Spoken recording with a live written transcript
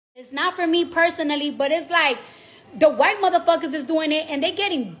It's not for me personally, but it's like the white motherfuckers is doing it and they're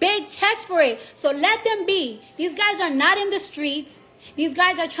getting big checks for it. So let them be. These guys are not in the streets. These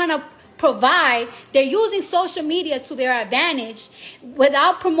guys are trying to provide. They're using social media to their advantage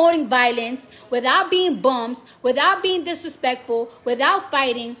without promoting violence, without being bums, without being disrespectful, without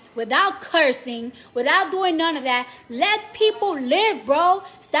fighting, without cursing, without doing none of that. Let people live, bro.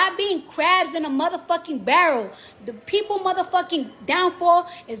 Stop being crabs in a motherfucking barrel. The people motherfucking downfall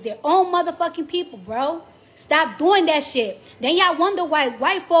is their own motherfucking people, bro. Stop doing that shit. Then y'all wonder why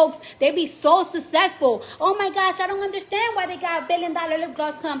white folks, they be so successful. Oh my gosh, I don't understand why they got $1 billion lip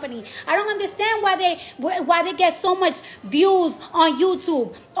gloss company. I don't understand why they get so much views on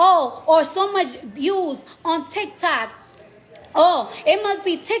YouTube. Oh, or so much views on TikTok. Oh, it must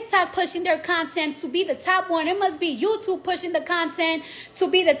be TikTok pushing their content to be the top one. It must be YouTube pushing the content to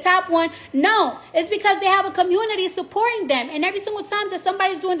be the top one. No, it's because they have a community supporting them. And every single time that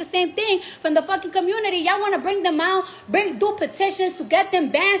somebody's doing the same thing from the fucking community, y'all want to bring them out, do petitions to get them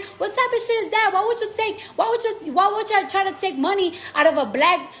banned. What type of shit is that? Why would y'all try to take money out of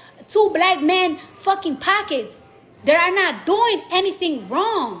two black men fucking pockets that are not doing anything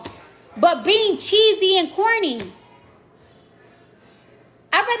wrong, but being cheesy and corny?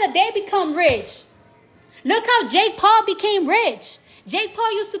 I'd rather they become rich. Look how Jake Paul became rich. Jake Paul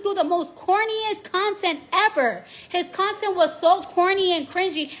used to do the most corniest content ever. His content was so corny and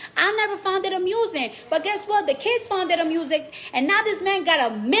cringy. I never found it amusing. But guess what? The kids found it amusing. And now this man got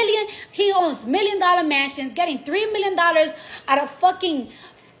 $1 million. He owns $1 million mansions, getting $3 million out of fucking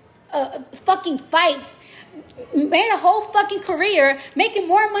fights. Made a whole fucking career, making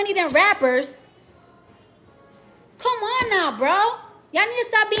more money than rappers. Come on now, bro. Y'all need to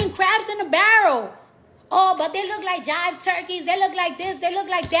stop being crabs in a barrel. Oh, but they look like jive turkeys. They look like this. They look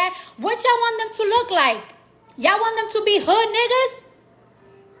like that. What y'all want them to look like? Y'all want them to be hood niggas?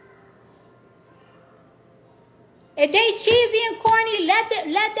 If they cheesy and corny, let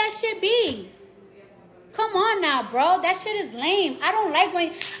that shit be. Come on now, bro. That shit is lame. I don't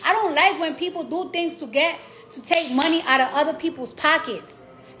like when people do things to take money out of other people's pockets.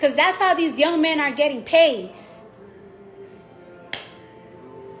 Because that's how these young men are getting paid.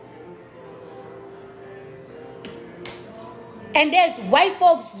 And there's white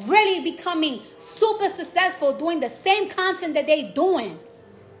folks really becoming super successful doing the same content that they doing.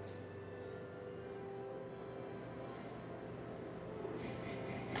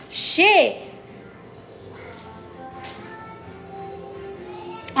 Shit.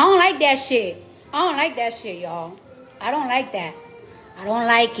 I don't like that shit. I don't like that shit, y'all. I don't like that. I don't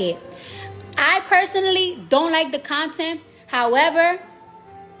like it. I personally don't like the content. However,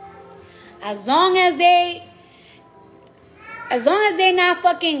 as long as they're not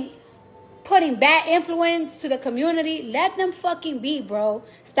fucking putting bad influence to the community, let them fucking be, bro.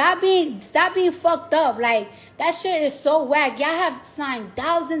 Stop being fucked up. Like, that shit is so whack. Y'all have signed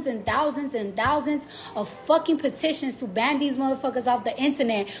thousands and thousands and thousands of fucking petitions to ban these motherfuckers off the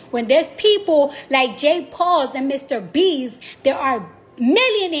internet. When there's people like Jay Pauls and Mr. B's, there are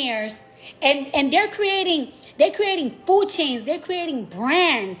millionaires, and they're creating food chains. They're creating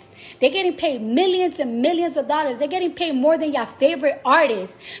brands. They're getting paid millions and millions of dollars. They're getting paid more than your favorite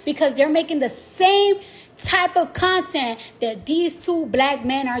artists because they're making the same type of content that these two black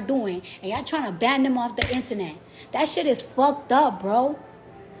men are doing. And y'all trying to ban them off the internet. That shit is fucked up, bro.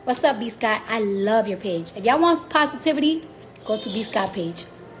 What's up, B Scott? I love your page. If y'all want positivity, go to B Scott page.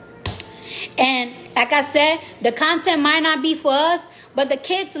 And like I said, the content might not be for us, but the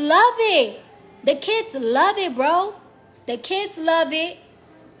kids love it. The kids love it, bro. The kids love it.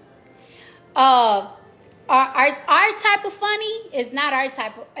 Our type of funny is not our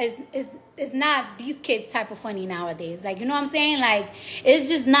type of is not these kids' type of funny nowadays. Like, you know what I'm saying? Like, it's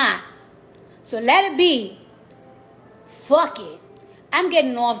just not. So let it be. Fuck it. I'm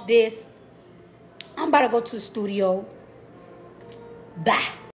getting off this. I'm about to go to the studio. Bye.